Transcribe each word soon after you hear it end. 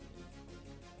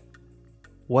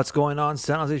What's going on,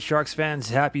 San Jose Sharks fans?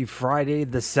 Happy Friday.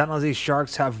 The San Jose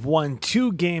Sharks have won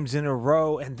 2 games in a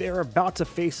row, and they're about to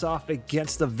face off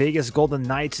against the Vegas Golden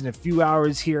Knights in a few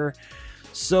hours here.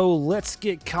 So let's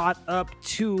get caught up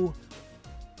to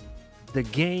the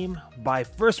game by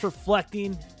first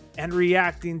reflecting and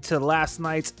reacting to last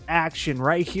night's action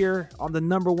right here on the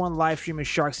number one live stream in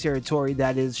Sharks territory,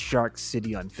 that is Shark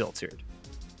City Unfiltered.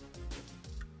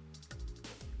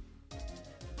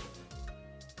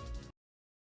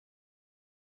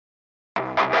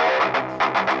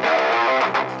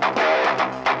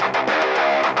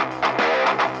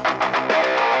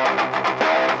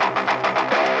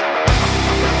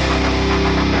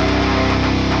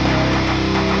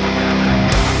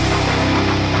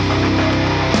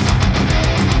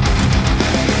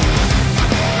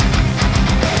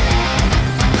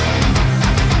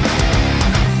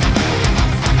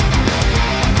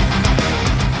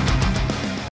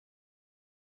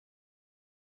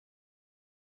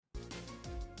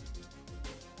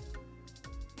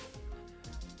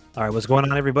 All right, what's going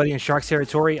on, everybody in Sharks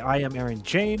territory? I am Aaron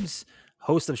James,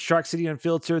 host of Shark City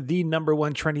Unfiltered, the number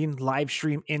one trending live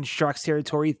stream in Sharks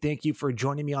territory. Thank you for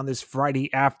joining me on this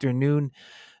Friday afternoon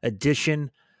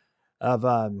edition of,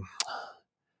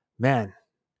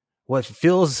 what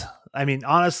feels,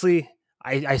 honestly,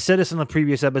 I said this in the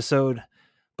previous episode,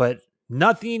 but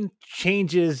nothing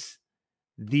changes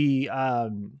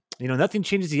nothing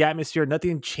changes the atmosphere.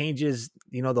 Nothing changes,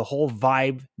 the whole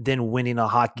vibe than winning a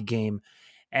hockey game.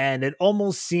 And it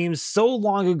almost seems so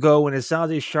long ago when the San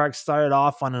Jose Sharks started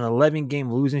off on an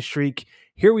 11-game losing streak.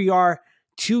 Here we are,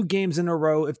 2 games in a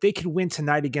row. If they could win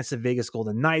tonight against the Vegas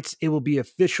Golden Knights, it will be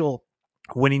official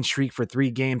winning streak for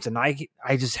 3 games. And I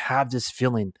just have this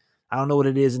feeling. I don't know what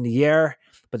it is in the air,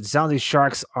 but the San Jose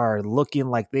Sharks are looking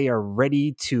like they are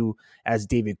ready to, as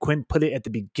David Quinn put it at the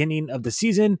beginning of the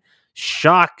season,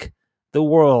 shock the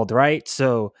world, right?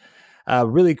 So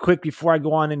really quick, before I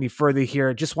go on any further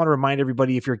here, just want to remind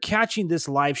everybody, if you're catching this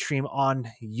live stream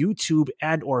on YouTube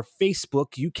and or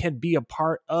Facebook, you can be a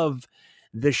part of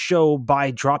the show by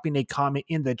dropping a comment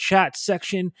in the chat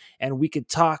section, and we could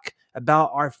talk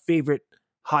about our favorite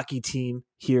hockey team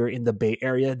here in the Bay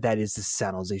Area, that is the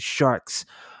San Jose Sharks.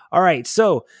 All right,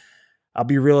 so I'll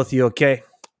be real with you, okay?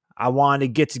 I wanted to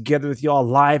get together with y'all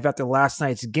live after last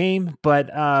night's game,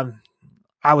 but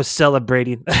I was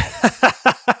celebrating.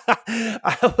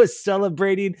 I was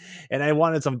celebrating, and I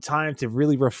wanted some time to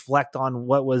really reflect on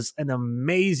what was an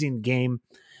amazing game.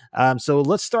 So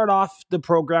let's start off the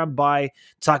program by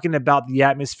talking about the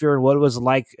atmosphere and what it was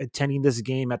like attending this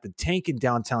game at the Tank in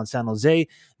downtown San Jose.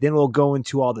 Then we'll go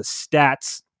into all the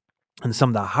stats and some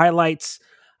of the highlights.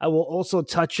 I will also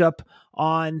touch up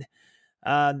on,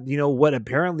 what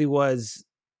apparently was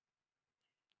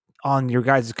on your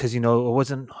guys, because it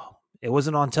wasn't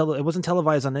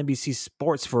televised on NBC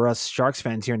Sports for us Sharks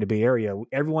fans here in the Bay Area.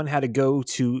 Everyone had to go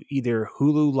to either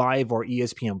Hulu Live or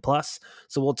ESPN Plus.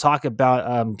 So we'll talk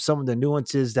about some of the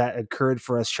nuances that occurred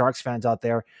for us Sharks fans out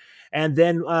there, and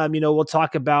then we'll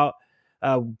talk about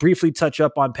briefly touch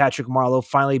up on Patrick Marleau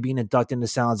finally being inducted into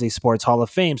San Jose Sports Hall of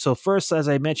Fame. So first, as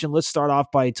I mentioned, let's start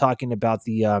off by talking about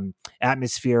the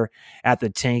atmosphere at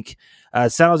the Tank.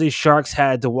 San Jose Sharks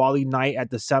had Diwali night at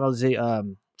the San Jose.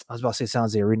 I was about to say San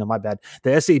Jose Arena, my bad.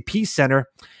 The SAP Center,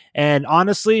 and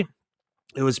honestly,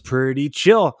 it was pretty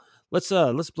chill. Let's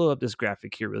blow up this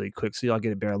graphic here really quick so y'all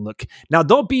get a better look. Now,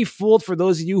 don't be fooled for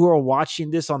those of you who are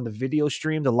watching this on the video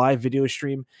stream, the live video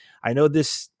stream. I know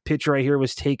this picture right here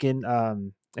was taken,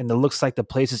 and it looks like the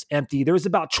place is empty. There was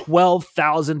about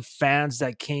 12,000 fans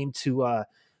that came to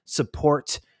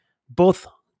support both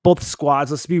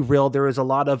squads. Let's be real. There was a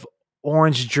lot of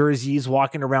orange jerseys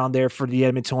walking around there for the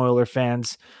Edmonton Oilers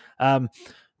fans.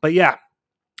 But yeah,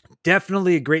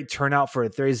 definitely a great turnout for a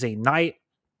Thursday night.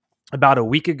 About a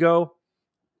week ago,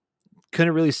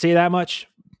 couldn't really say that much.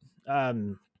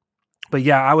 But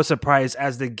yeah, I was surprised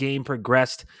as the game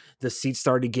progressed. The seats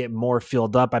started to get more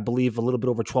filled up. I believe a little bit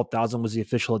over 12,000 was the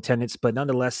official attendance, but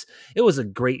nonetheless, it was a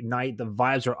great night. The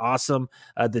vibes were awesome.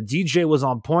 The DJ was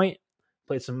on point.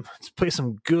 Played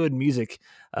some good music.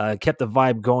 Kept the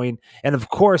vibe going, and of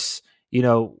course,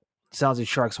 San Jose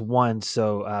Sharks won,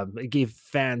 so it gave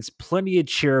fans plenty of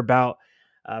cheer about,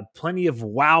 plenty of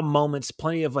wow moments,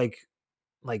 plenty of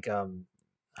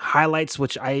highlights,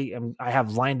 which I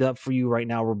have lined up for you right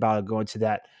now. We're about to go into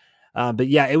that. But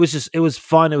yeah, it was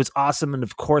fun. It was awesome. And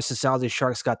of course, the San Jose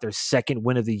Sharks got their second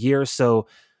win of the year. So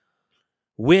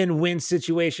win-win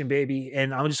situation, baby.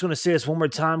 And I'm just going to say this one more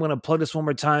time. I'm going to plug this one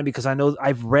more time because I know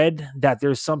I've read that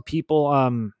there's some people,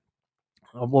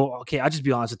 well, okay, I'll just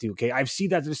be honest with you. Okay. I've seen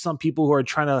that there's some people who are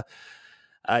trying to,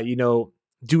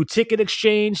 do ticket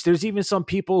exchange. There's even some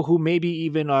people who maybe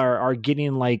even are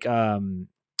getting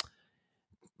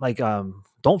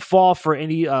don't fall for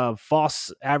any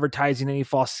false advertising, any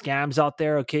false scams out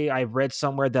there. Okay, I read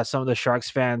somewhere that some of the Sharks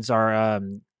fans are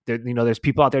there's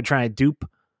people out there trying to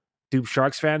dupe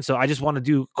Sharks fans. So I just want to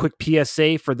do a quick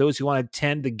PSA for those who want to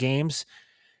attend the games.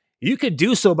 You could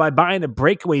do so by buying a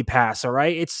breakaway pass. All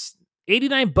right, it's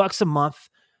 $89 a month,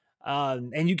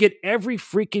 and you get every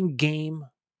freaking game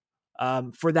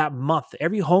for that month,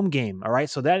 every home game. All right.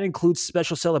 So that includes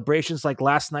special celebrations like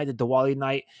last night, the Diwali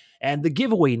night, and the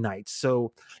giveaway nights.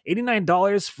 So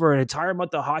 $89 for an entire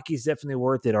month of hockey is definitely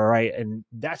worth it. All right. And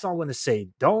that's all I'm going to say.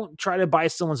 Don't try to buy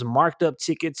someone's marked up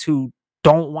tickets who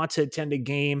don't want to attend a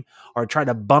game, or try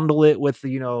to bundle it with,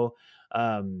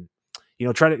 um,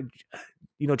 try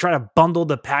to bundle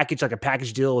the package like a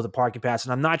package deal with a parking pass.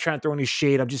 And I'm not trying to throw any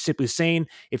shade. I'm just simply saying,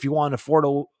 if you want an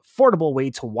affordable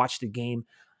way to watch the game,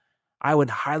 I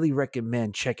would highly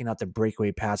recommend checking out the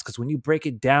breakaway pass, because when you break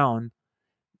it down,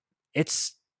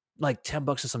 it's like $10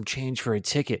 or some change for a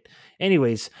ticket.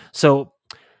 Anyways, so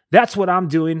that's what I'm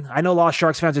doing. I know a lot of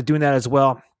Sharks fans are doing that as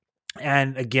well.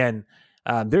 And again,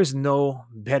 there's no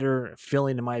better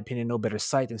feeling, in my opinion, no better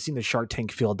sight than seeing the Shark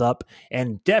Tank filled up,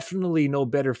 and definitely no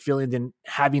better feeling than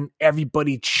having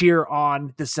everybody cheer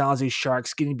on the San Jose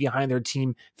Sharks, getting behind their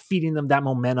team, feeding them that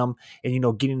momentum,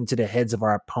 and, getting into the heads of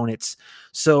our opponents.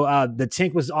 So the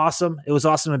tank was awesome. It was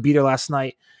awesome to be there last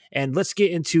night. And let's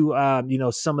get into,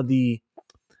 some of the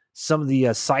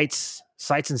sights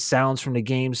and sounds from the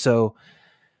game. So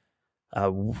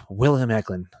William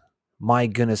Eklund, my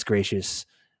goodness gracious.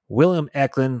 William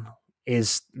Eklund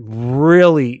is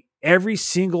really, every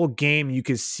single game you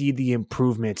could see the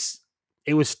improvements.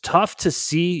 It was tough to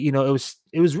see, it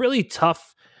was really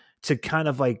tough to kind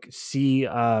of like see,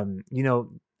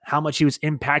 how much he was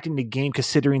impacting the game,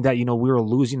 considering that, we were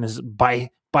losing by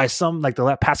some, like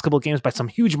the past couple of games, by some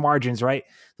huge margins, right?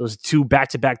 Those two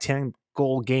back-to-back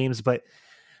 10-goal games, but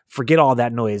forget all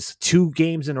that noise. 2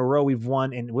 games in a row we've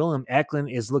won, and William Eklund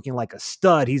is looking like a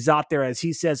stud. He's out there, as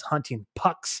he says, hunting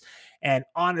pucks. And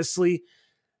honestly,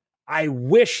 I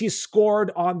wish he scored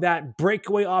on that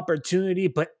breakaway opportunity,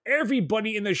 but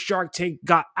everybody in the Shark Tank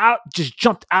just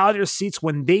jumped out of their seats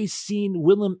when they seen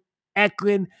William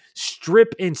Eklund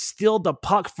strip and steal the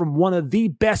puck from one of the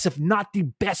best, if not the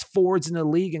best forwards in the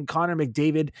league, in Connor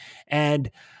McDavid.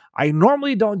 And I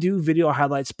normally don't do video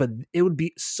highlights, but it would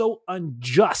be so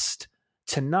unjust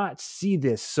to not see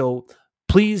this. So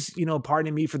please,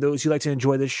 pardon me for those who like to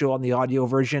enjoy this show on the audio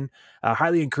version. I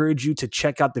highly encourage you to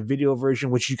check out the video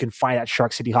version, which you can find at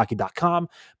sharkcityhockey.com.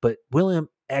 But William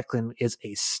Eklund is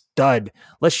a stud.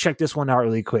 Let's check this one out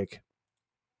really quick.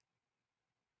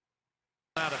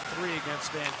 Out of 3 against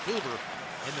Vancouver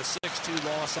in the 6-2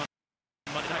 loss on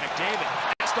Monday night.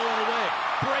 McDavid stolen away,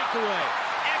 breakaway.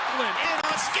 Eklund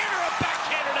in on Skinner, a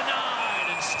backhander to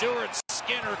 9, and Stuart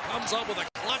Skinner comes up with a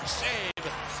clutch save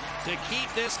to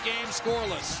keep this game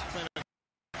scoreless.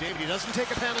 David, he doesn't take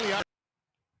a penalty.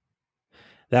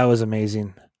 That was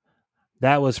amazing.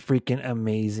 That was freaking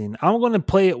amazing. I'm going to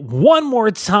play it one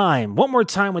more time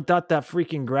without that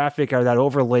freaking graphic or that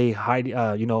overlay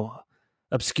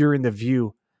obscuring the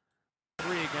view.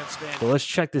 3 against Vancouver. So let's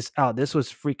check this out. This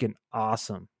was freaking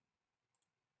awesome.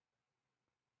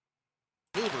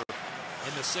 In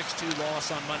the 6-2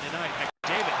 loss on Monday night.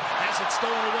 McDavid has it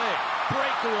stolen away.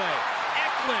 Breakaway.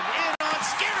 Eklund in on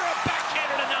Skinner, a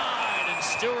backhander to 9, and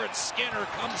Stuart Skinner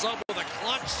comes up with a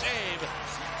clutch save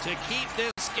to keep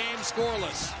this game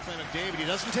scoreless. McDavid, he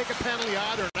doesn't take a penalty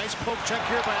either. Nice poke check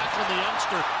here by Eklund, the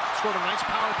youngster. Scored a nice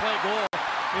power play goal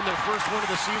in their first win of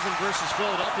the season versus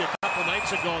Philadelphia a couple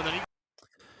nights ago, and then he...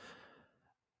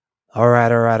 All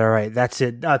right. That's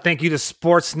it. Thank you to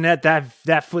Sportsnet.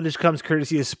 That footage comes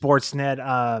courtesy of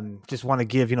Sportsnet. Just want to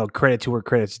give, credit to where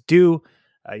credit's due.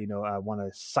 I want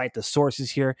to cite the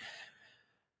sources here.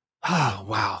 Oh,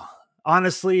 wow.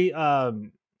 Honestly,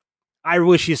 I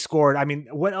wish he scored. I mean,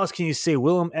 what else can you say?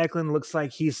 William Eklund looks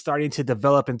like he's starting to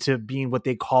develop into being what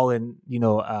they call in, the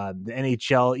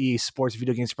NHL EA Sports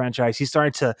video games franchise. He's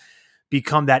starting to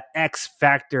become that X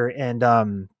factor,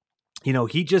 and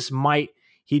he just might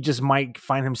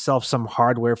find himself some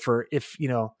hardware for, if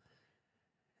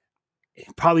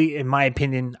probably, in my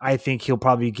opinion, I think he'll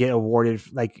probably get awarded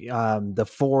like the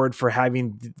forward for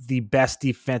having the best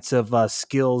defensive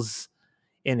skills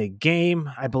in a game.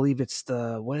 I believe it's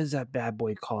what is that bad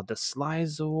boy called? The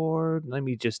Slides Award. Let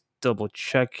me just double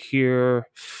check here.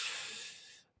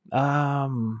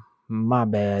 My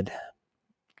bad.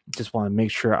 Just want to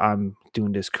make sure I'm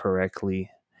doing this correctly.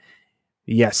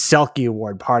 Yes, Selke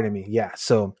Award, pardon me. Yeah,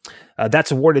 so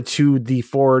that's awarded to the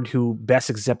forward who best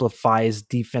exemplifies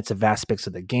defensive aspects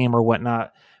of the game or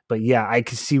whatnot. But yeah, I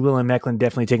can see William Eklund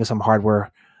definitely taking some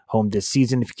hardware home this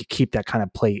season if he could keep that kind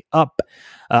of play up.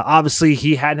 Obviously,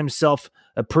 he had himself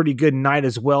a pretty good night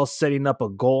as well, setting up a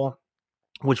goal,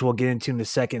 which we'll get into in a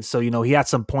second. So, he had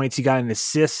some points. He got an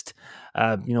assist,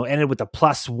 ended with a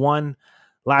 +1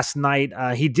 last night.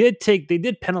 They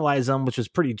did penalize him, which was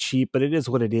pretty cheap, but it is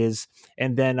what it is.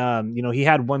 And then, he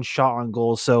had one shot on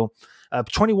goal. So,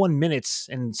 21 minutes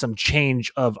and some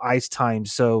change of ice time.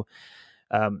 So,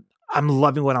 I'm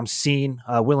loving what I'm seeing.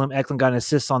 Willem Eklund got an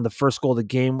assist on the first goal of the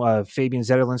game, Fabian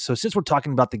Zetterlund. So since we're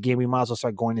talking about the game, we might as well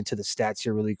start going into the stats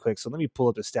here really quick. So let me pull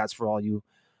up the stats for all you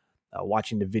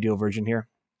watching the video version here.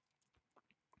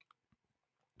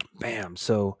 Bam.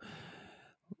 So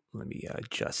let me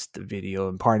adjust the video,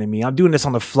 and pardon me. I'm doing this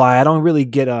on the fly. I don't really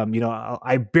get,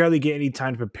 I barely get any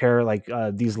time to prepare like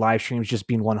these live streams, just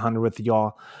being 100 with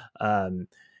y'all. I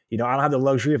don't have the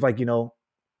luxury of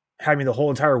having the whole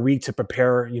entire week to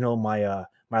prepare,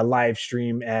 my live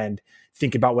stream and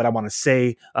think about what I want to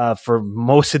say. For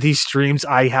most of these streams,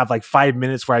 I have like 5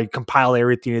 minutes where I compile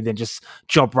everything and then just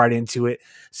jump right into it.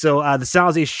 So the San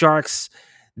Jose Sharks,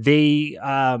 they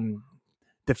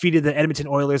defeated the Edmonton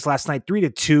Oilers last night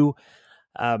 3-2.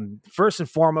 First and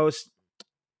foremost,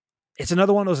 it's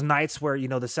another one of those nights where,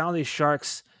 the San Jose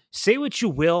Sharks, say what you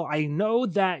will. I know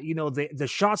that, the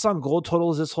shots on goal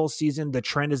totals this whole season, the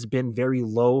trend has been very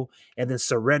low, and then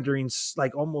surrendering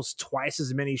like almost twice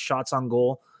as many shots on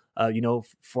goal,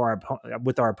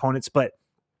 with our opponents. But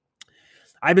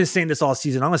I've been saying this all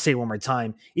season. I'm going to say it one more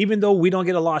time. Even though we don't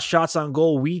get a lot of shots on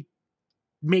goal, we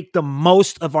make the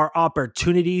most of our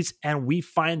opportunities and we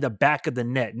find the back of the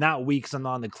net. Not we, because I'm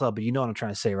not in the club, but you know what I'm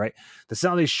trying to say, right? The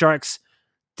San Jose Sharks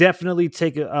definitely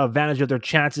take advantage of their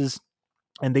chances,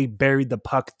 and they buried the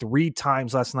puck 3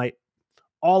 times last night,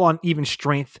 all on even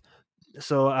strength.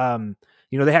 So,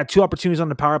 they had 2 opportunities on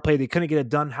the power play. They couldn't get it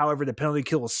done. However, the penalty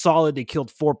kill was solid. They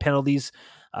killed 4 penalties.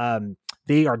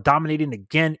 They are dominating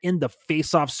again in the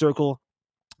face-off circle.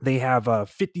 They have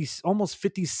almost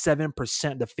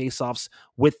 57% of the face-offs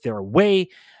with their way.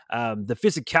 The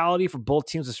physicality for both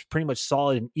teams is pretty much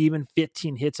solid and even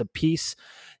 15 hits apiece.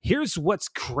 Here's what's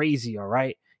crazy, all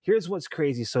right? Here's what's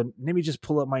crazy. So let me just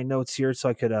pull up my notes here so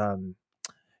I could, and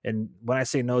when I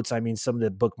say notes, I mean some of the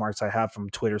bookmarks I have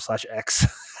from Twitter/X.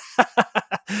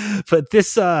 But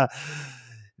this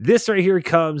right here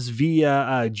comes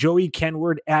via Joey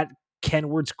Kenward at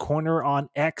Kenward's Corner on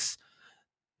X.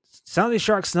 San Jose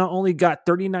Sharks not only got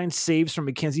 39 saves from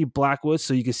Mackenzie Blackwood,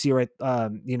 so you can see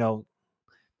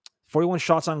 41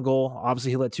 shots on goal.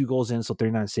 Obviously, he let 2 goals in, so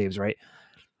 39 saves, right?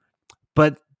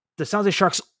 But the San Jose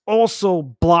Sharks also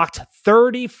blocked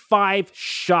 35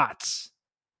 shots.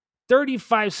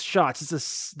 35 shots.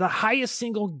 It's the highest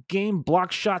single game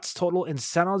block shots total in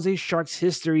San Jose Sharks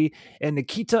history, and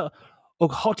Nikita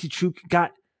Okhotichuk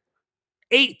got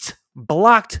 8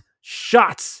 blocked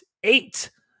shots. 8.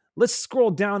 Let's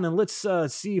scroll down and let's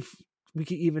see if we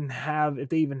can if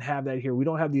they even have that here. We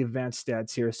don't have the advanced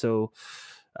stats here, so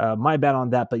my bad on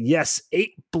that. But yes,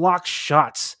 8 block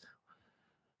shots.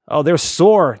 Oh, they're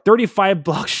sore. 35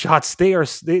 block shots.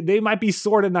 They might be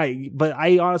sore tonight, but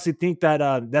I honestly think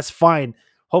that that's fine.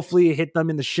 Hopefully it hit them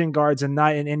in the shin guards and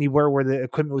not in anywhere where the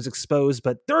equipment was exposed,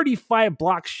 but 35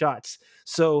 block shots.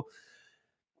 So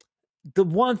the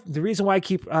reason why I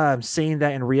keep saying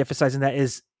that and reemphasizing that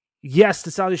is, yes,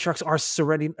 the San Jose Sharks are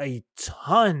surrendering a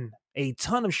ton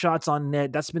of shots on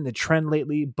net. That's been the trend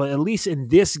lately, but at least in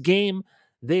this game,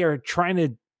 they are trying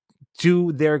to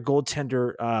do their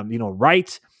goaltender,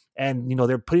 right. And,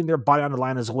 they're putting their body on the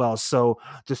line as well. So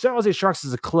the San Jose Sharks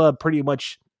as a club pretty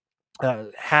much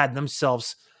had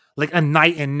themselves like a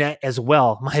night in net as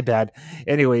well. My bad.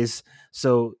 Anyways,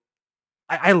 so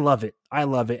I love it. I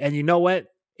love it. And you know what?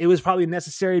 It was probably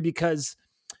necessary because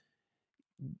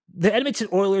the Edmonton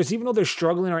Oilers, even though they're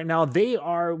struggling right now, they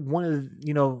are one of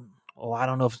the, I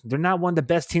don't know if they're not one of the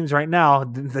best teams right now.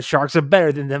 The Sharks are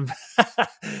better than them,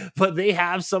 but they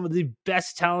have some of the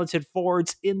best talented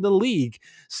forwards in the league.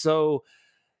 So,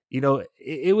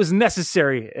 it was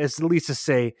necessary, as the least to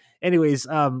say. Anyways,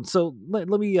 so let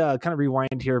me kind of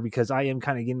rewind here because I am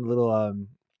kind of getting a little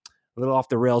off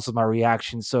the rails with my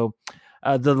reaction. So,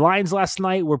 the lines last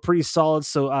night were pretty solid.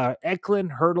 So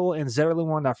Eklund, Hurdle, and Zetterlund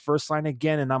were on that first line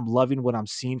again, and I'm loving what I'm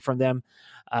seeing from them.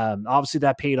 Obviously,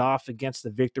 that paid off against the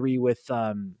victory with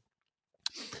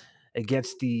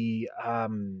against the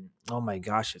oh my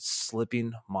gosh, it's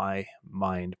slipping my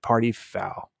mind. Party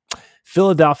foul,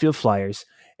 Philadelphia Flyers,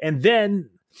 and then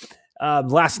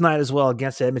last night as well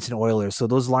against the Edmonton Oilers. So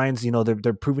those lines,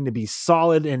 they're proving to be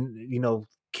solid. And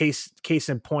case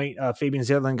in point, Fabian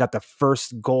Zetterlund got the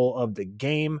first goal of the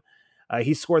game.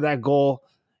 He scored that goal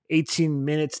 18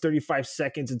 minutes 35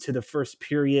 seconds into the first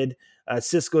period.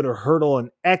 Cisco to Hurdle and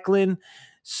Eklund.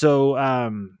 So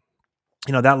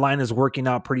that line is working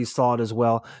out pretty solid as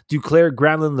well. Duclair,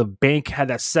 Granlund, the bank had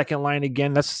that second line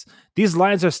again. These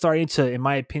lines are starting to, in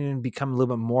my opinion, become a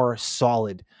little bit more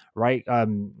solid, right?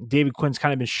 David Quinn's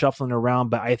kind of been shuffling around,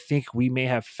 but I think we may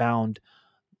have found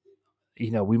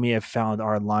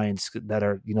our lines that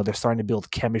are, they're starting to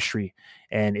build chemistry,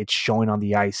 and it's showing on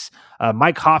the ice.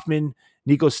 Mike Hoffman,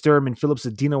 Nico Sturm, and Philip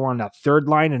Zadina were on that third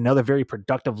line, another very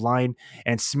productive line,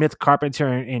 and Smith, Carpenter,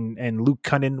 and Luke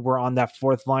Cunnin were on that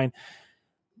fourth line.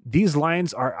 These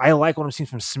lines I like what I'm seeing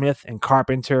from Smith and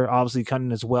Carpenter, obviously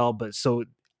Cunnin as well. But so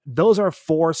those are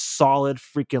four solid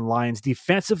freaking lines.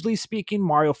 Defensively speaking,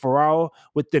 Mario Ferraro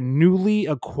with the newly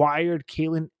acquired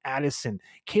Kalen Addison.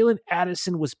 Kalen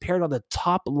Addison was paired on the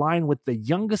top line with the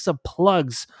youngest of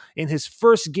plugs in his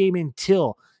first game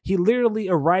until he literally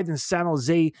arrived in San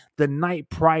Jose the night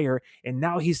prior, and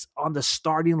now he's on the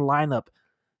starting lineup.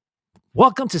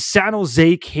 Welcome to San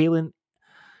Jose, Kalen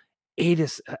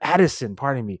Addison,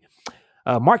 pardon me.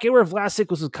 Mark-Edward Vlasic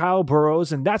was with Kyle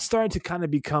Burrows, and that's starting to kind of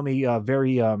become a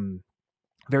very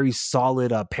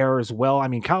solid pair as well. I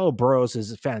mean, Kyle Burrows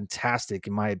is fantastic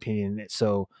in my opinion.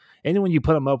 So anyone you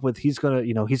put him up with, he's gonna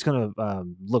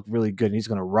look really good, and he's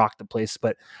gonna rock the place.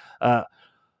 But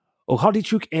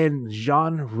Ohadichuk and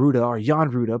Jan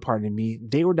Ruda, pardon me,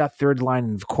 they were that third line,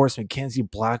 and of course Mackenzie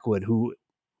Blackwood, who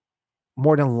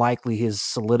more than likely has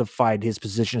solidified his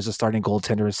position as a starting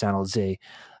goaltender in San Jose.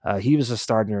 He was a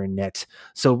starter in net.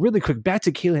 So really quick, back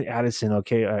to Kalen Addison.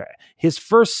 Okay, his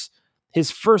first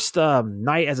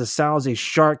night as a San Jose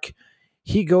Shark,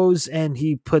 he goes and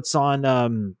he puts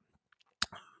on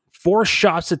 4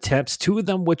 shots attempts, 2 of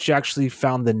them which actually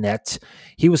found the net.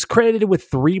 He was credited with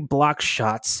 3 block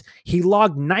shots. He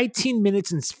logged 19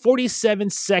 minutes and 47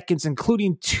 seconds,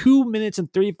 including 2 minutes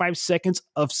and 35 seconds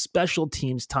of special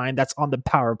teams time. That's on the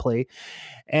power play.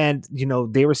 And,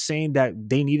 they were saying that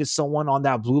they needed someone on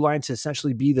that blue line to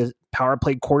essentially be the power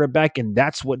play quarterback, and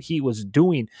that's what he was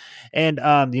doing. And,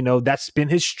 that's been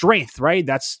his strength, right?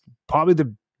 That's probably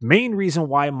the main reason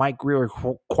why Mike Greer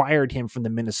acquired him from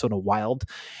the Minnesota Wild.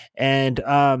 And,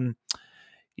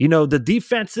 the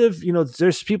defensive,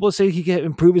 there's people say he can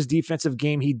improve his defensive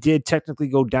game. He did technically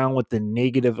go down with the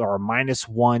negative or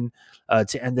 -1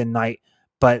 to end the night,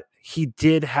 but he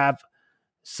did have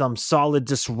some solid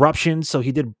disruptions. So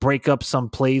he did break up some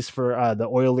plays for the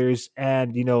Oilers.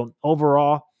 And,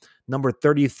 overall, number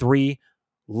 33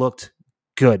 looked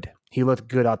good. He looked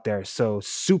good out there. So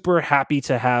super happy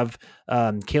to have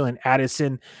Kalen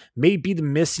Addison. May be the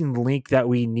missing link that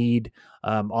we need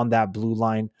on that blue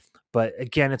line. But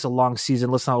again, it's a long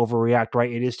season. Let's not overreact,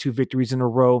 right? It is 2 victories in a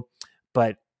row.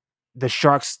 But the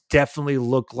Sharks definitely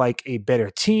look like a better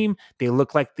team. They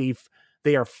look like they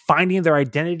are finding their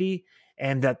identity,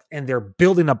 and they're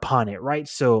building upon it, right?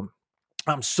 So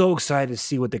I'm so excited to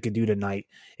see what they could do tonight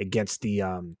against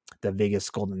the Vegas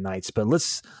Golden Knights. But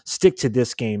let's stick to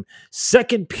this game.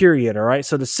 Second period, all right?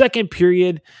 So the second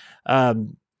period, I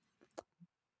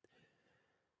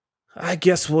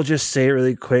guess we'll just say it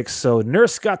really quick. So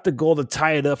Nurse got the goal to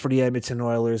tie it up for the Edmonton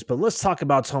Oilers. But let's talk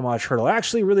about Tomas Hertl.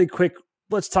 Actually, really quick,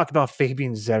 let's talk about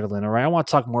Fabian Zetterlund, all right? I want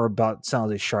to talk more about San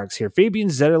Jose Sharks here. Fabian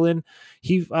Zetterlund,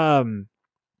 he's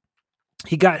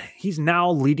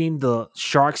now leading the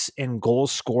Sharks in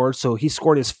goals scored. So he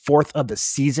scored his 4th of the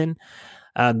season.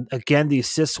 Again, the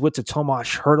assists went to Tomas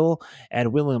Hertl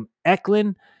and William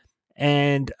Eklund.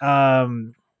 And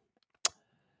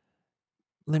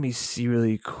let me see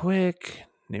really quick.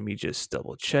 Let me just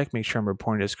double check, make sure I'm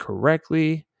reporting this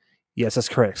correctly. Yes, that's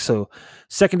correct. So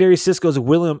secondary assist goes to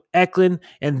William Eklund.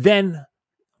 And then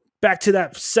back to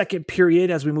that second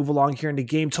period as we move along here in the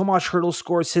game, Tomas Hertl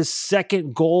scores his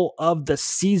 2nd goal of the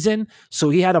season. So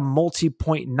he had a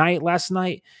multi-point night last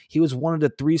night. He was one of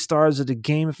the 3 stars of the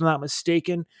game, if I'm not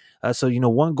mistaken. So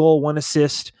 1 goal, 1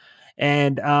 assist.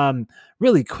 And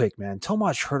really quick, man,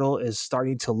 Tomas Hertl is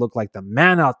starting to look like the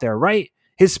man out there, right?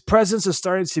 His presence is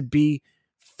starting to be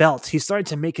felt. He's starting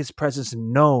to make his presence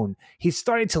known. He's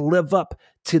starting to live up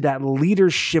to that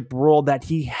leadership role that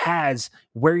he has,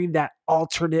 wearing that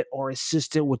alternate or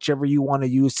assistant, whichever you want to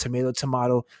use,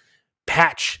 tomato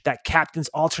patch, that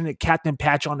alternate captain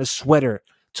patch on his sweater.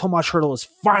 Tomas Hertl is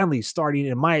finally starting,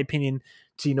 in my opinion,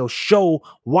 to show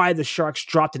why the Sharks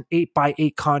dropped an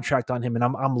 8x8 contract on him, and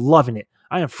I'm loving it.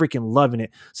 I am freaking loving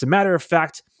it. As a matter of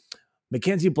fact,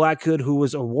 Mackenzie Blackwood, who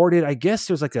was awarded, I guess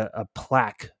there's like a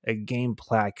plaque, a game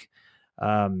plaque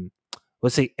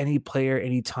let's say any player,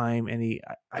 anytime,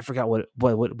 I forgot what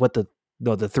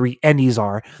the three any's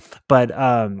are, but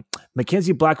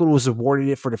Mackenzie Blackwood was awarded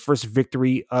it for the first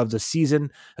victory of the season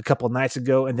a couple of nights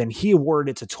ago, and then he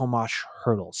awarded it to Tomas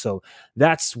Hertl. So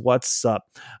that's what's up.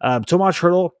 Tomas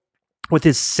Hertl, with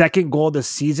his second goal of the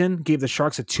season, gave the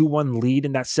Sharks a 2-1 lead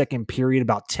in that second period,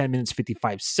 about 10 minutes,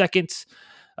 55 seconds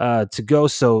to go.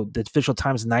 So the official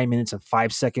time is 9 minutes and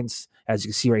 5 seconds, as you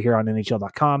can see right here on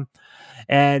NHL.com.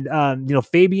 And,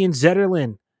 Fabian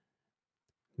Zetterlund,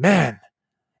 man,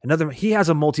 he has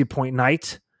a multi-point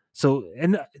night. So,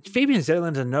 and Fabian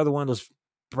Zetterlund is another one of those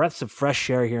breaths of fresh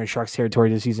air here in Sharks territory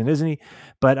this season, isn't he?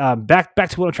 But back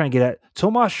to what I'm trying to get at.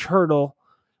 Tomas Hertl,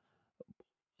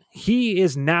 he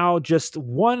is now just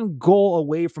one goal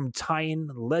away from tying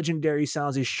legendary San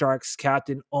Jose Sharks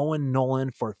captain Owen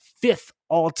Nolan for 5th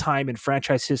all-time in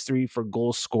franchise history for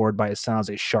goals scored by a San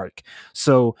Jose Shark.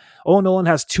 So Owen Nolan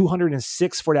has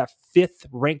 206 for that 5th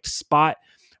ranked spot.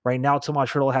 Right now,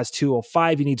 Tomas Hertl has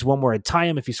 205. He needs one more to tie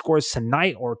him. If he scores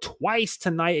tonight or twice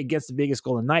tonight against the Vegas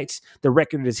Golden Knights, the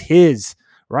record is his,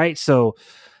 right? So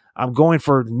I'm going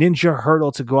for Ninja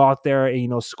Hertl to go out there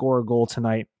and, score a goal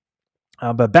tonight.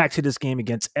 But back to this game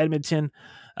against Edmonton.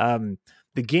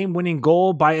 The game-winning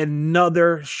goal by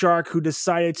another Shark who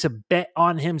decided to bet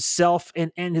on himself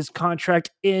and end his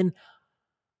contract in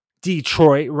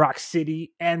Detroit, Rock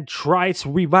City, and try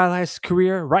to revitalize his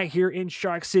career right here in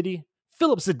Shark City.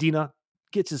 Filip Zadina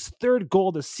gets his 3rd goal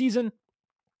of the season.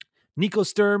 Nico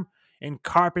Sturm and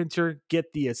Carpenter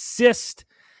get the assist,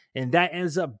 and that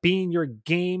ends up being your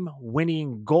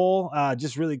game-winning goal.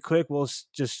 Just really quick,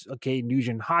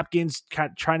 Nugent Hopkins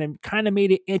kind of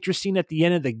made it interesting at the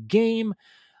end of the game,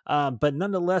 but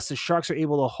nonetheless, the Sharks are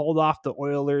able to hold off the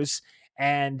Oilers,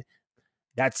 and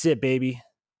that's it, baby.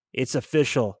 It's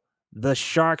official. The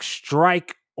Sharks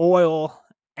strike oil,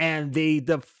 and they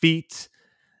defeat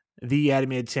the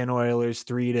Edmonton Oilers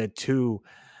 3-2.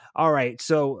 All right,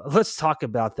 so let's talk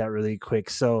about that really quick.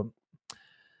 So,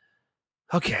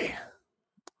 okay,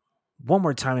 one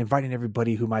more time, inviting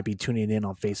everybody who might be tuning in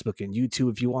on Facebook and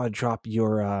YouTube. If you want to drop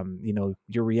your,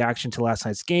 your reaction to last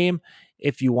night's game,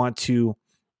 if you want to,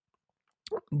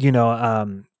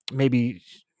 maybe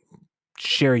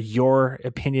share your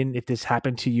opinion if this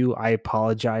happened to you. I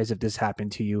apologize if this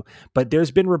happened to you, but there's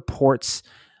been reports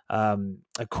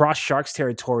across Sharks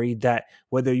territory that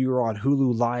whether you were on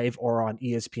Hulu Live or on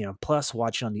ESPN Plus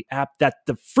watching on the app, that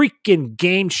the freaking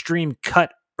game stream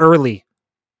cut early.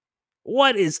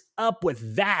 What is up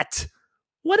with that?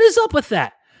 What is up with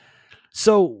that?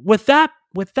 So with that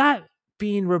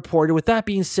being reported, with that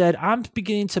being said, I'm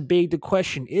beginning to beg the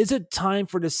question, is it time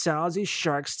for the San Jose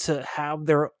Sharks to have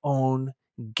their own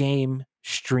game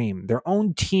stream, their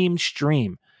own team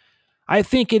stream? I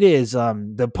think it is.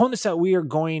 The opponents that we are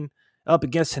going up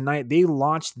against tonight, they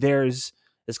launched theirs.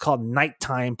 It's called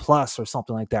Nighttime Plus or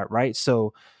something like that, right?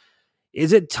 So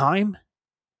is it time?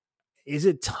 Is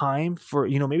it time for,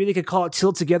 maybe they could call it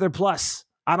Till Together Plus.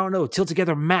 I don't know, Till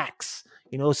Together Max.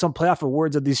 Some play off of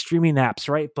words of these streaming apps,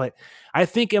 right? But I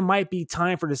think it might be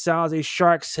time for the San Jose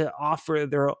Sharks to offer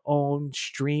their own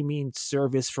streaming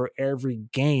service for every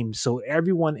game. So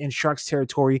everyone in Sharks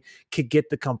territory could get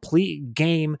the complete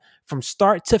game from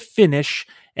start to finish.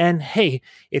 And hey,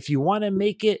 if you want to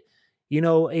make it,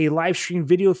 a live stream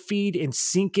video feed and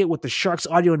sync it with the Sharks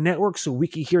audio network so we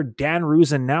can hear Dan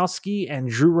Ruzanowski and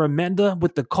Drew Remenda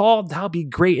with the call, that'll be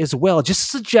great as well. Just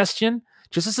a suggestion.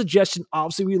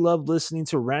 Obviously, we love listening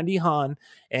to Randy Hahn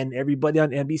and everybody on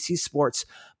NBC Sports,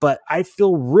 but I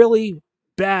feel really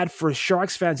bad for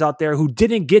Sharks fans out there who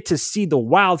didn't get to see the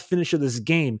wild finish of this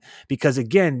game because,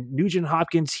 again, Nugent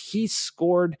Hopkins, he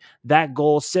scored that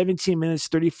goal 17 minutes,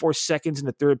 34 seconds in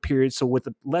the 3rd period, so with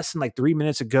less than 3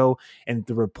 minutes ago, and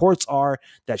the reports are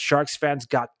that Sharks fans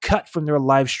got cut from their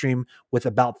live stream with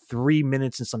about 3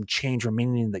 minutes and some change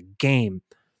remaining in the game.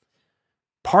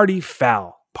 Party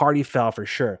foul for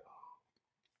sure.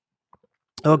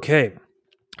 Okay.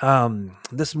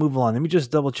 Let's move on. Let me just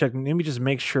double check. Let me just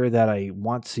make sure that I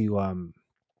want to,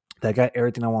 that I got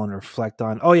everything I want to reflect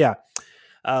on. Oh yeah.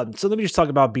 So let me just talk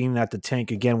about being at the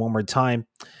tank again one more time.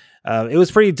 It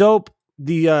was pretty dope.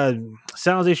 The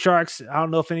San Jose Sharks, I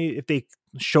don't know if they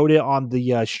showed it on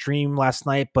the stream last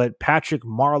night, but Patrick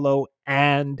Marleau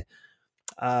and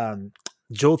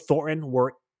Joe Thornton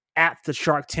were at the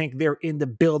Shark Tank. They're in the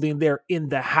building. They're in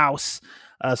the house.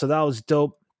 So that was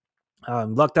dope.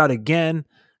 Lucked out again.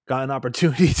 Got an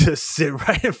opportunity to sit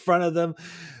right in front of them,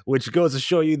 which goes to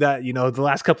show you that, the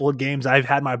last couple of games I've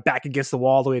had my back against the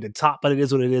wall all the way to the top, but it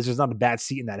is what it is. There's not a bad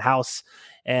seat in that house.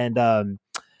 And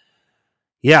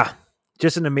yeah,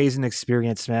 just an amazing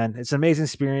experience, man. It's an amazing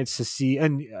experience to see.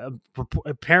 And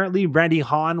apparently Randy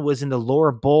Hahn was in the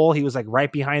lower bowl. He was like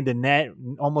right behind the net,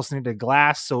 almost near the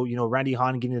glass. So, Randy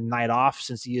Hahn getting the night off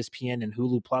since ESPN and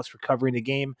Hulu Plus were covering the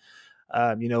game.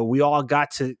 We all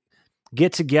got to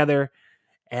get together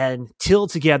and till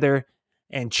together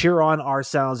and cheer on our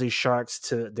San Jose Sharks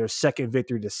to their second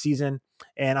victory this season.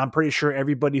 And I'm pretty sure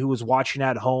everybody who was watching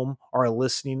at home or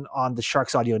listening on the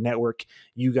Sharks Audio Network,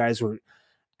 you guys were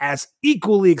as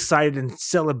equally excited and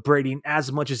celebrating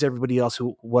as much as everybody else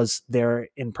who was there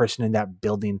in person in that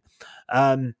building.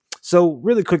 So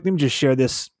really quick, let me just share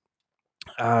this.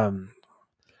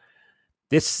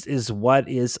 This is what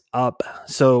is up.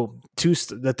 So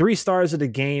the 3 stars of the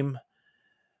game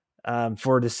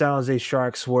for the San Jose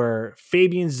Sharks were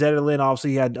Fabian Zetterlund.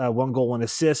 Obviously, he had 1 goal, 1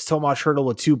 assist. Tomas Hertl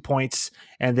with 2 points.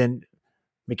 And then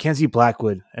Mackenzie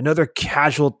Blackwood, another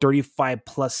casual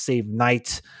 35-plus save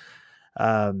night.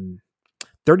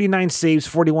 39 saves,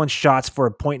 41 shots for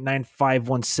a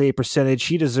 .951 save percentage.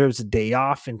 He deserves a day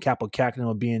off, and Capo Kakinen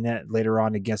will be in that later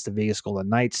on against the Vegas Golden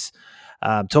Knights.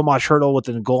 Tomas Hertl with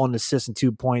a goal and assist and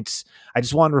 2 points. I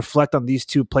just want to reflect on these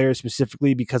 2 players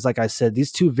specifically because, like I said,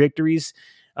 these 2 victories,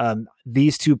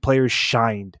 these 2 players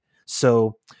shined.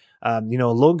 So,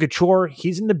 Logan Couture,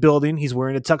 he's in the building. He's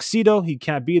wearing a tuxedo. He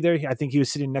can't be there. I think he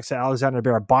was sitting next to Alexander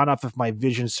Barabanov, if my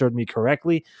vision served me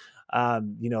correctly.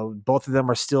 Both of them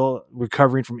are still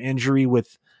recovering from injury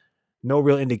with no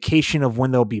real indication of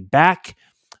when they'll be back.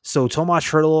 So Tomas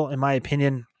Hertl, in my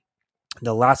opinion,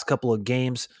 the last couple of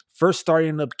games, first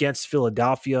starting up against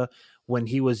Philadelphia when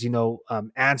he was,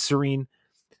 answering,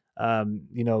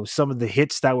 some of the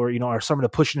hits that were, or some of the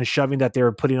pushing and shoving that they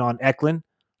were putting on Eklund.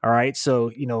 All right.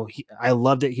 So, I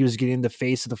loved it. He was getting in the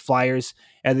face of the Flyers.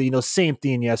 And then, same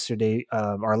thing yesterday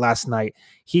or last night.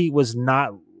 He was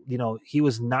not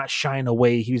shying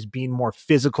away. He was being more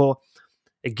physical,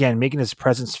 again, making his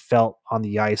presence felt on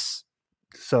the ice.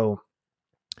 So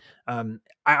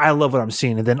I love what I'm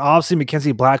seeing. And then obviously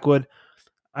Mackenzie Blackwood,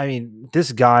 I mean,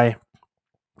 this guy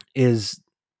he's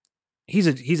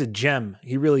a gem.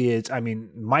 He really is. I mean,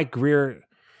 Mike Greer,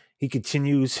 he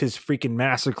continues his freaking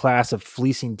masterclass of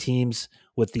fleecing teams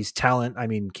with these talent. I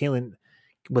mean, Calen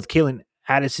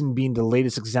Addison being the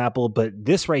latest example, but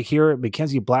this right here,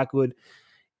 Mackenzie Blackwood,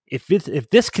 if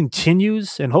this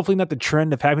continues, and hopefully not the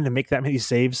trend of having to make that many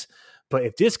saves, but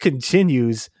if this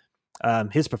continues,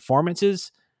 his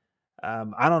performances,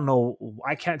 I don't know.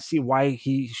 I can't see why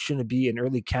he shouldn't be an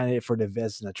early candidate for the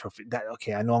Vezina Trophy.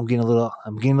 I know I'm getting a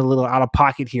little out of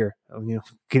pocket here. I'm,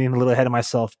 getting a little ahead of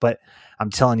myself, but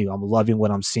I'm telling you, I'm loving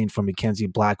what I'm seeing from Mackenzie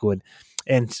Blackwood,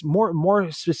 and more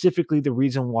specifically, the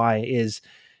reason why is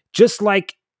just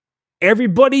like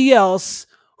everybody else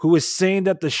who is saying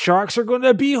that the Sharks are going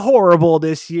to be horrible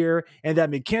this year and that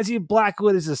Mackenzie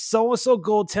Blackwood is a so-and-so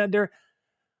goaltender.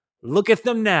 Look at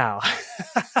them now.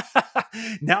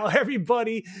 Now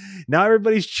everybody's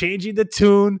changing the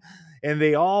tune and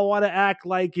they all want to act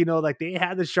like, like they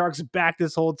had the Sharks back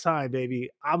this whole time, baby.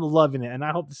 I'm loving it. And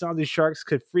I hope the San Jose Sharks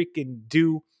could freaking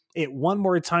do it one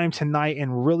more time tonight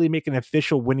and really make an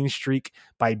official winning streak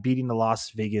by beating the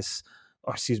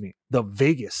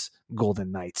Vegas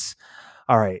Golden Knights.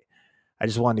 All right. I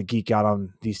just wanted to geek out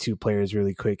on these 2 players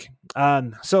really quick.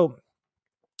 So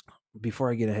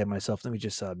before I get ahead of myself, let me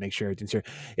just make sure everything's here.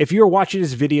 If you're watching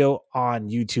this video on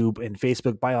YouTube and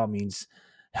Facebook, by all means,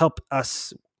 help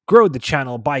us grow the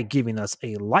channel by giving us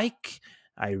a like.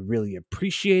 I really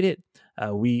appreciate it.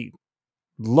 We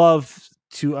love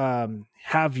to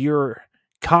have your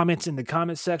comments in the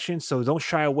comment section, so don't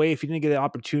shy away. If you didn't get an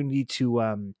opportunity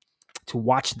to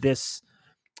watch this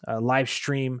live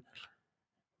stream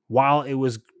while it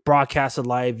was broadcasted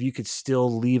live, you could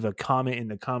still leave a comment in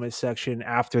the comment section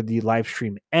after the live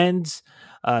stream ends.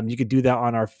 You could do that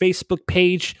on our Facebook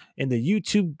page, in the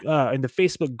YouTube, in the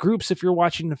Facebook groups if you're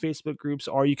watching the Facebook groups,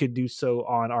 or you could do so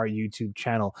on our YouTube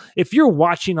channel. If you're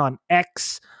watching on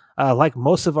X, like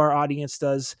most of our audience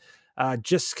does,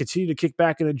 just continue to kick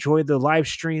back and enjoy the live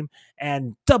stream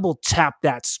and double tap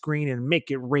that screen and make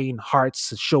it rain hearts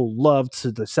to show love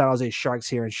to the San Jose Sharks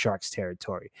here in Sharks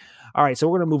territory. All right, so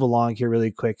we're going to move along here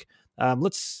really quick.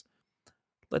 Let's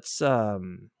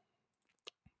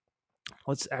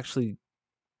actually,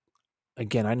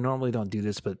 again, I normally don't do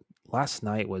this, but last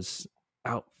night was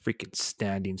out freaking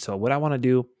standing. So what I want to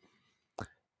do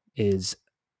is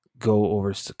go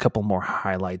over a couple more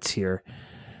highlights here.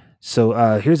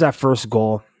 So here's that first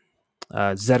goal.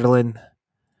 Zetterlund,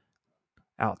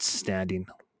 outstanding.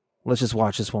 Let's just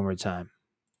watch this one more time.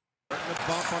 The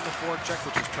bump on the forecheck,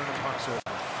 which is turning pucks over.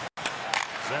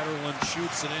 Zetterlund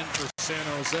shoots it in for San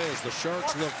Jose as the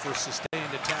Sharks look for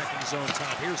sustained attacking zone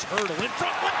time. Here's Hurdle in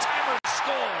front, one-timer,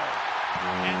 score!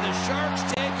 And the Sharks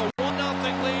take a 1-0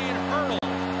 lead. Hurdle,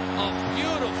 a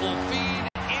beautiful feed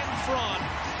in front.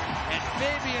 And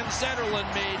Fabian Zetterlund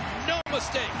made no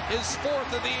mistake, his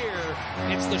fourth of the year.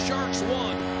 It's the Sharks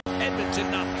 1, Edmonton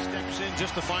 0. Steps in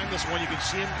just to find this one. You can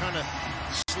see him kind of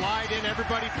slide in,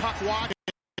 everybody puck walking.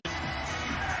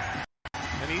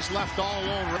 And he's left all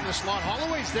alone in the slot.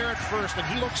 Holloway's there at first, and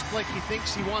he looks like he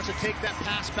thinks he wants to take that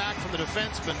pass back from the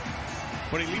defenseman.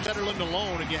 But he leaves Zetterlund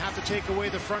alone, and you have to take away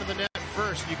the front of the net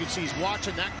first. You can see he's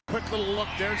watching that quick little look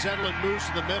there. Zetterlund moves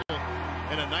to the middle,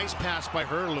 and a nice pass by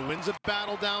Hurdle, who wins a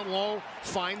battle down low,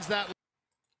 finds that.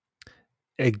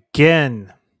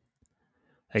 Again,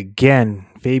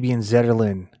 Fabian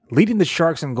Zetterlund leading the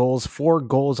Sharks in goals, 4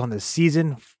 goals on the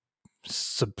season.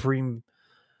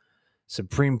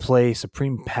 Supreme play,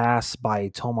 supreme pass by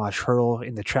Tomas Hurdle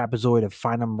in the trapezoid to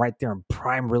find him right there in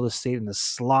prime real estate in the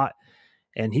slot.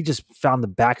 And he just found the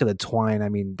back of the twine. I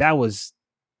mean, that was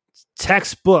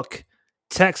textbook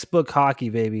hockey,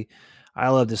 baby. I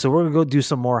love this. So we're going to go do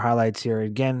some more highlights here.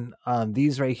 Again,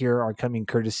 these right here are coming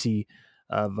courtesy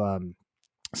of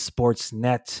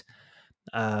Sportsnet.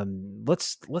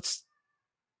 Let's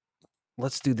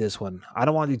do this one. I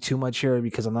don't want to do too much here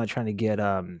because I'm not trying to get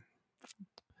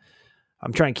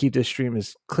I'm trying to keep this stream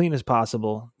as clean as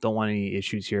possible. Don't want any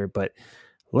issues here, but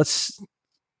let's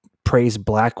praise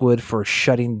Blackwood for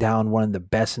shutting down one of the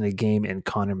best in the game in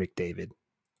Connor McDavid.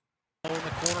 In the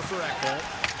corner for Echo.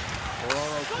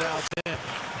 Ferraro crowds in.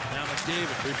 Now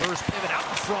McDavid, reverse pivot out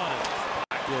in front.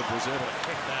 Blackwood was able to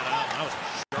kick that out. That was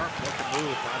a sharp-looking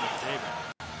move by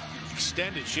McDavid.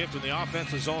 Extended shift in the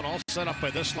offensive zone, all set up by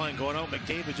this line going out.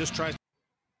 McDavid just tries.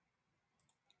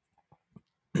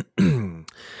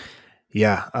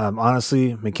 Yeah,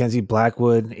 honestly, Mackenzie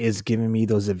Blackwood is giving me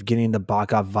those Evgeny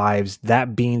Nabokov vibes.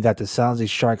 That being that the San Jose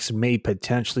Sharks may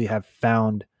potentially have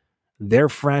found their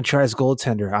franchise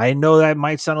goaltender. I know that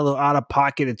might sound a little out of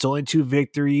pocket. It's only 2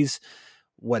 victories.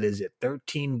 What is it?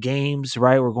 13 games,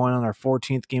 right? We're going on our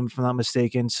 14th game, if I'm not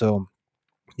mistaken. So,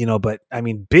 but I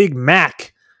mean, Big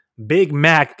Mac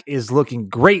is looking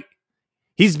great.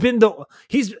 A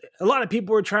lot of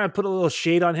people were trying to put a little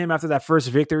shade on him after that first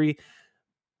victory.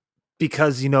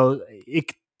 Because,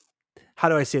 how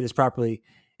do I say this properly?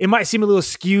 It might seem a little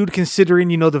skewed considering,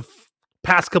 the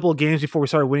past couple of games before we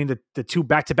started winning the 2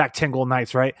 back-to-back 10-goal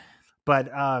nights, right?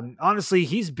 But honestly,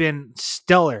 he's been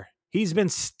stellar. He's been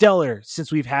stellar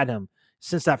since we've had him.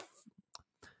 Since that,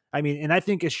 and I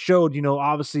think it showed,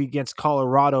 obviously against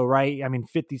Colorado, right?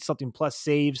 50-something plus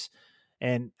saves.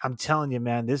 And I'm telling you,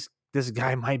 man, this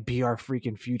guy might be our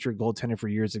freaking future goaltender for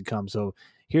years to come. So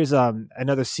here's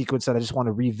another sequence that I just want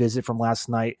to revisit from last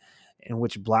night in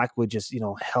which Blackwood just,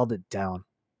 held it down.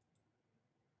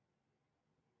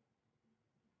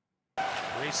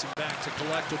 Racing back to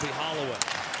collect will be Holloway.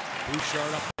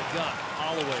 Bouchard up the gut.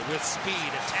 Holloway with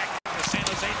speed. Attacking the San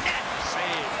Jose net.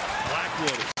 Save.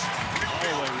 Blackwood.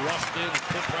 Holloway rushed in and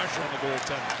put pressure on the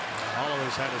goaltender.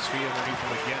 Holloway's had his feet underneath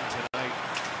him again tonight.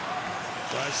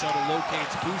 Draisaitl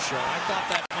locates Bouchard. I thought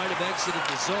that might have exited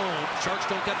the zone. Sharks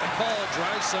don't get the call.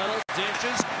 Draisaitl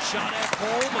dishes. Shot at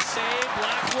home. A save.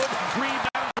 Blackwood.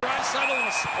 Rebound. Draisaitl and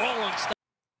a sprawling stop.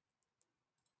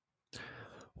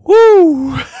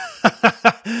 Woo!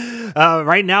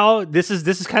 Right now, this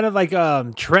is kind of like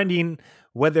trending.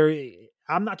 Whether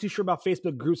I'm not too sure about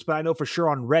Facebook groups, but I know for sure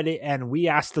on Reddit. And we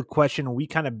asked the question. We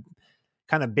kind of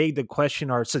begged the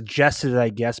question or suggested it, I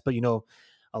guess. But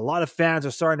a lot of fans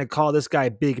are starting to call this guy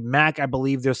Big Mac. I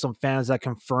believe there's some fans that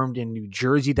confirmed in New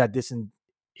Jersey that this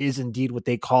is indeed what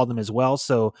they called him as well.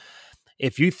 So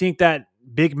if you think that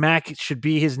Big Mac should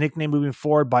be his nickname moving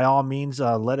forward, by all means,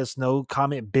 let us know.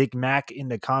 Comment Big Mac in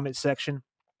the comment section.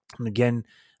 And again,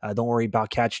 don't worry about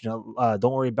don't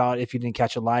worry about if you didn't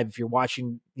catch it live. If you're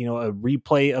watching, a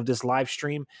replay of this live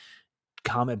stream,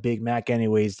 comment Big Mac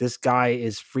anyways. This guy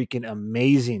is freaking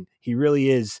amazing. He really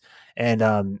is. And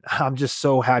I'm just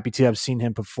so happy to have seen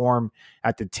him perform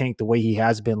at the Tank the way he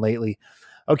has been lately.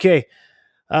 Okay.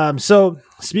 So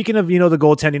speaking of, the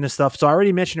goaltending and stuff, so I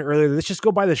already mentioned it earlier. Let's just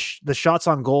go by the shots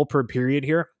on goal per period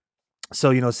here.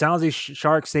 So, San Jose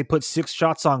Sharks, they put 6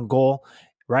 shots on goal,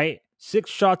 right? 6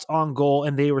 shots on goal,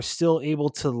 and they were still able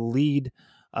to leave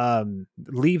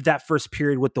that first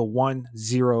period with the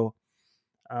 1-0.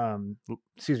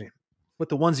 With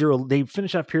the 1-0, they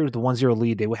finished that period with the 1-0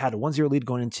 lead. They had a 1-0 lead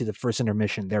going into the first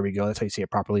intermission. There we go. That's how you say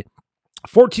it properly.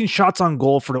 14 shots on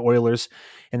goal for the Oilers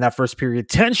in that first period.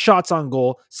 10 shots on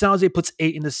goal. San Jose puts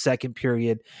 8 in the second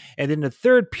period. And then the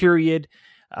third period,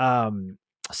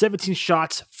 17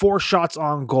 shots, 4 shots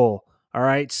on goal. All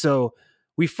right. So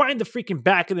We find the freaking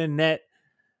back of the net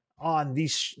on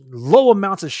these low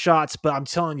amounts of shots, but I'm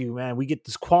telling you, man, we get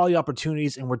these quality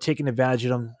opportunities and we're taking advantage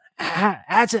of them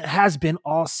as it has been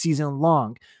all season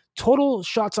long. Total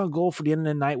shots on goal for the end of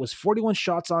the night was 41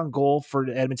 shots on goal for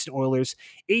the Edmonton Oilers,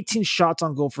 18 shots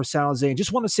on goal for San Jose. And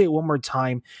just want to say it one more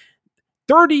time,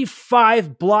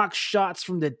 35 block shots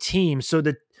from the team. So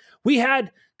that we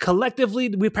had collectively,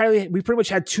 we pretty much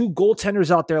had 2 goaltenders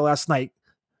out there last night.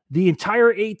 The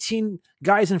entire 18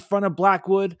 guys in front of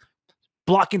Blackwood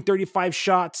blocking 35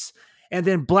 shots, and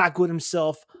then Blackwood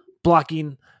himself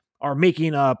blocking or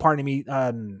making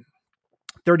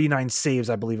 39 saves,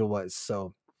 I believe it was.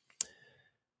 So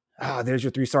there's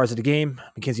your 3 stars of the game.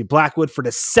 Mackenzie Blackwood for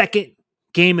the second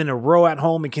game in a row at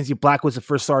home. Mackenzie Blackwood's the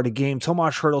first star of the game.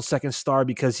 Tomas Hertl, second star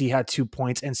because he had 2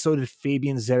 points, and so did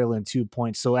Fabian Zetterlund, 2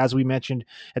 points. So as we mentioned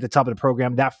at the top of the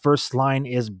program, that first line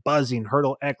is buzzing.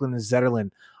 Hertl, Eklund, and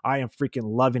Zetterlund. I am freaking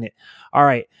loving it. All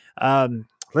right.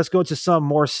 Let's go to some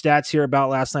more stats here about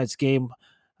last night's game.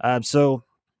 So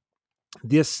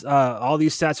all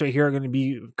these stats right here are going to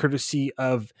be courtesy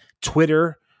of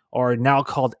Twitter, or now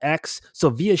called X. So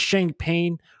via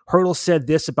Champagne, Hertl said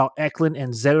this about Eklund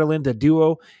and Zetterlund, the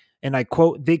duo, and I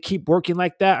quote, "They keep working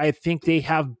like that. I think they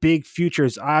have big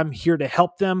futures. I'm here to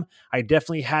help them. I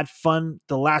definitely had fun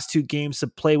the last 2 games to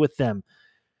play with them."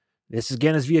 This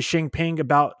again is via Champagne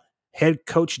about head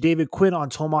coach David Quinn on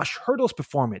Tomas Hertl's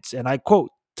performance, and I quote,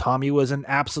 "Tommy was an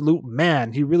absolute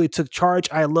man. He really took charge.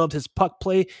 I loved his puck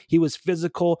play. He was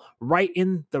physical, right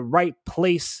in the right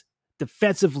place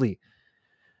defensively."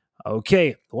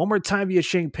 Okay, one more time via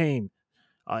Champagne.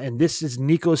 And this is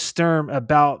Nico Sturm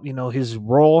about, his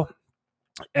role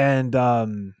and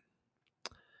him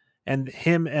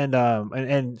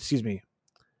and excuse me,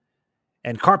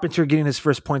 and Carpenter getting his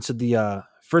first points of the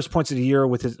year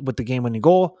with the game-winning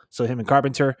goal. So him and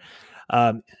Carpenter.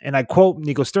 And I quote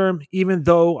Nico Sturm, "Even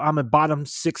though I'm a bottom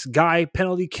 6 guy,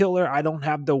 penalty killer, I don't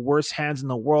have the worst hands in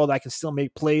the world. I can still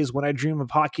make plays. When I dream of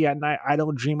hockey at night, I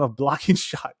don't dream of blocking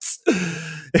shots."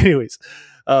 Anyways,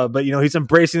 but he's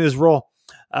embracing his role.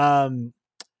 And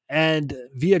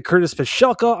via Curtis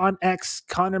Pashelka on X,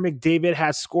 Connor McDavid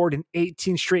has scored in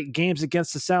 18 straight games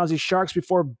against the San Jose Sharks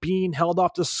before being held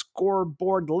off the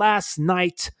scoreboard last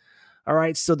night. All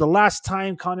right, so the last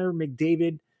time Connor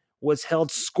McDavid was held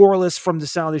scoreless from the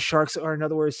San Jose Sharks, or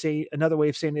another way of saying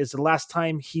it is the last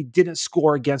time he didn't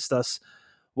score against us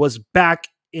was back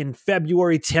in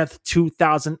February 10th,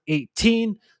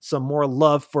 2018. Some more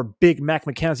love for Big Mac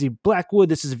Mackenzie Blackwood.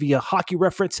 This is via Hockey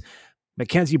Reference.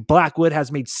 Mackenzie Blackwood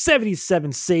has made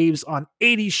 77 saves on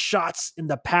 80 shots in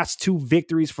the past 2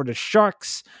 victories for the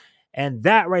Sharks. And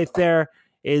that right there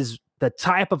is the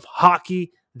type of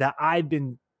hockey that I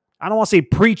don't want to say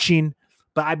preaching,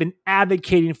 but I've been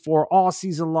advocating for all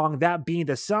season long, that being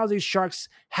the San Jose Sharks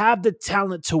have the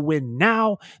talent to win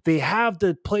now. They have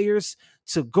the players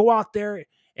to go out there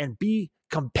and be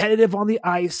competitive on the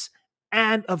ice.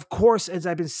 And of course, as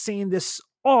I've been saying this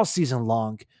all season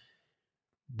long,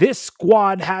 this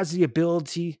squad has the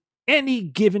ability any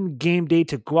given game day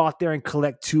to go out there and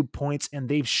collect 2 points, and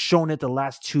they've shown it the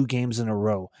last 2 games in a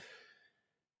row.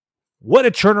 What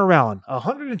a turnaround.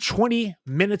 120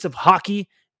 minutes of hockey,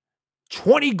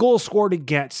 20 goals scored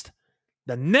against.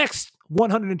 The next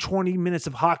 120 minutes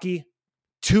of hockey,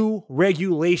 2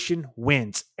 regulation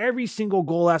wins. Every single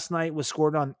goal last night was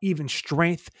scored on even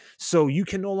strength, so you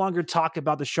can no longer talk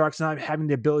about the Sharks not having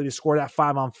the ability to score that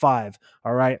 5-on-5,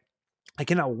 all right? I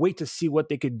cannot wait to see what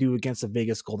they could do against the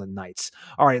Vegas Golden Knights.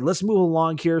 All right, let's move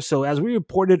along here. So as we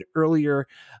reported earlier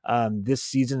this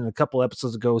season and a couple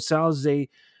episodes ago, San Jose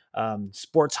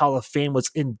Sports Hall of Fame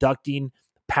was inducting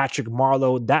Patrick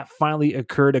Marleau. That finally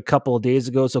occurred a couple of days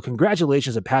ago. So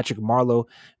congratulations to Patrick Marleau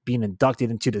being inducted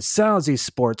into the San Jose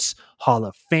Sports Hall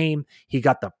of Fame. He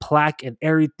got the plaque and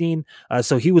everything.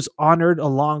 So he was honored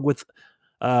along with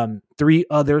 3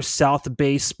 other South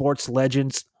Bay sports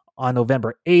legends on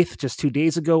November 8th, just 2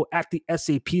 days ago, at the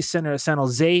SAP Center at San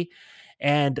Jose.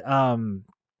 And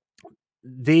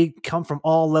they come from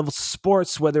all levels of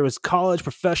sports, whether it's college,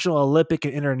 professional, Olympic,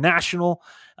 and international.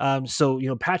 So,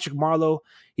 Patrick Marleau,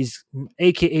 he's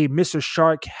AKA Mr.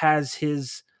 Shark, has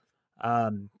his,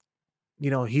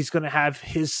 he's going to have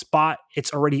his spot.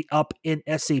 It's already up in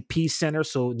SAP Center.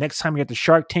 So next time you're at the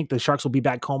Shark Tank, the Sharks will be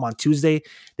back home on Tuesday.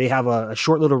 They have a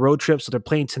short little road trip. So they're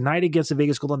playing tonight against the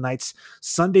Vegas Golden Knights,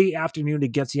 Sunday afternoon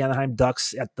against the Anaheim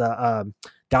Ducks at the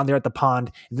down there at the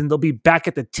pond. And then they'll be back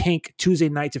at the tank Tuesday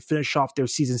night to finish off their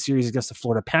season series against the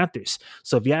Florida Panthers.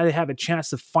 So if you had to have a chance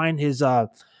to find his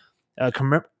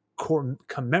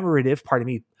commemorative,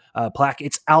 plaque,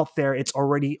 it's out there. It's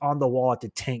already on the wall at the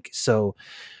tank. So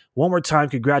one more time,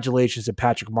 congratulations to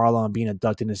Patrick Marleau on being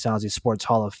inducted into San Jose Sports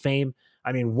Hall of Fame.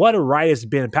 I mean, what a ride it's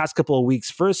been the past couple of weeks.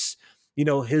 First,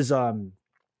 his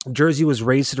jersey was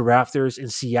raised to the rafters in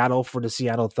Seattle for the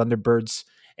Seattle Thunderbirds,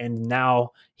 and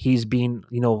now he's being,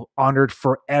 honored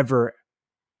forever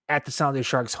at the San Jose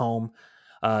Sharks home.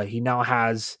 He now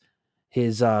has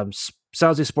his San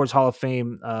Jose Sports Hall of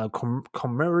Fame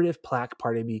commemorative plaque,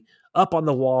 up on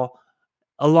the wall,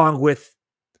 along with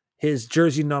his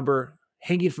jersey number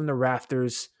hanging from the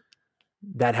rafters.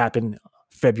 That happened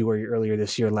February earlier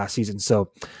this year, last season.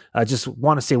 So I just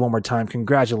want to say one more time,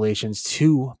 congratulations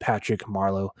to Patrick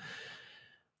Marleau.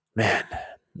 Man,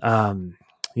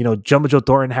 Jumbo Joe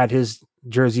Thornton had his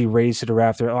jersey raised to the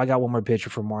rafter. Oh, I got one more picture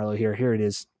for Marleau here. Here it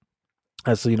is.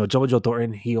 So, Jumbo Joe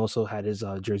Thornton, he also had his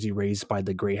jersey raised by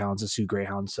the Greyhounds, the Sioux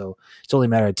Greyhounds. So it's only a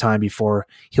matter of time before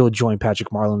he'll join Patrick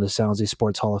Marleau in the San Jose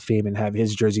Sports Hall of Fame and have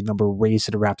his jersey number raised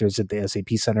to the Raptors at the SAP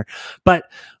Center. But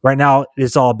right now,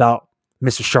 it's all about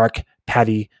Mr. Shark,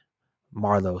 Patty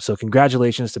Marleau. So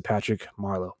congratulations to Patrick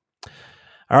Marleau.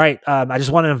 All right, I just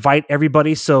want to invite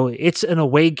everybody. So it's an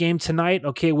away game tonight,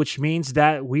 okay, which means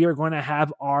that we are going to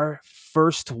have our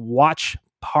first watch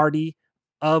party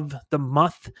of the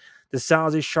month. The San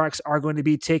Jose Sharks are going to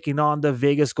be taking on the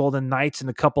Vegas Golden Knights in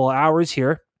a couple of hours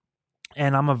here.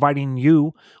 And I'm inviting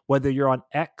you, whether you're on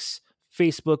X,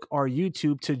 Facebook, or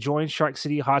YouTube, to join Shark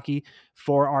City Hockey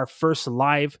for our first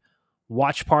live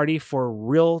watch party for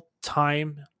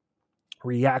real-time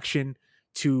reaction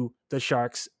to the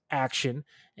Sharks action.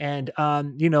 And,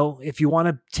 if you want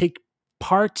to take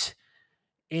part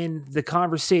in the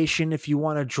conversation, if you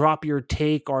want to drop your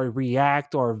take or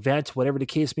react or vent, whatever the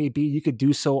case may be, you could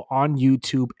do so on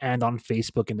YouTube and on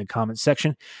Facebook in the comment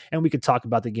section, and we could talk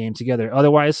about the game together.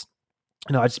 Otherwise,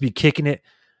 I'd just be kicking it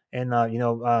and,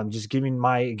 just giving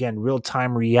my, again,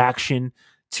 real-time reaction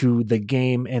to the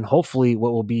game and hopefully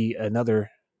what will be another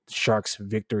Sharks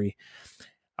victory.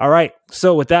 All right.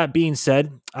 So with that being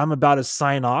said, I'm about to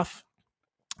sign off.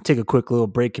 Take a quick little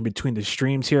break in between the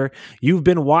streams here. You've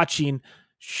been watching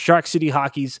Shark City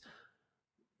Hockey's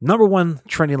number one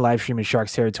trending live stream in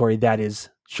Sharks territory. That is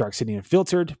Shark City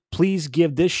Unfiltered. Please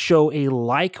give this show a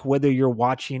like, whether you're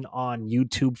watching on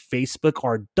YouTube, Facebook,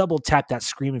 or double tap that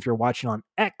screen if you're watching on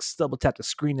X. Double tap the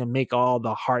screen and make all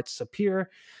the hearts appear.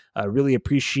 Really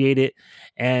appreciate it.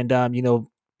 And,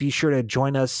 be sure to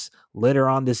join us later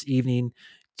on this evening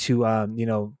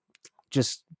to,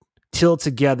 just chill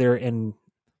together and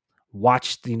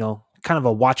watch, kind of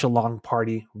a watch along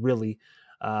party, really,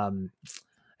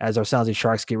 as our San Jose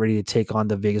Sharks get ready to take on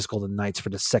the Vegas Golden Knights for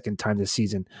the second time this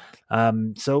season.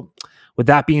 So with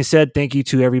that being said, thank you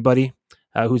to everybody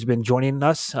who's been joining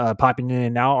us, popping in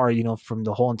and out, or, from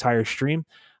the whole entire stream.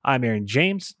 I'm Aaron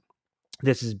James.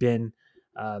 This has been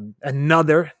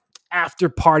another after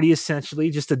party, essentially,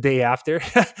 just a day after.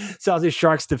 San Jose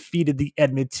Sharks defeated the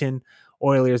Edmonton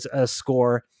Oilers, a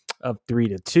score of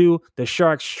 3-2. The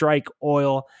Sharks strike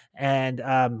oil, and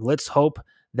let's hope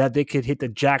that they could hit the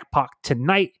jackpot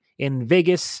tonight in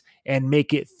Vegas and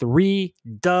make it 3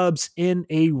 dubs in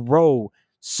a row.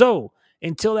 So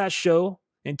until that show,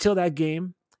 until that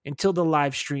game, until the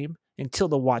live stream, until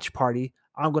the watch party,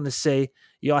 I'm going to say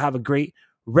y'all have a great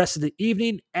rest of the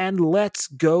evening, and let's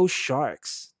go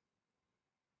Sharks.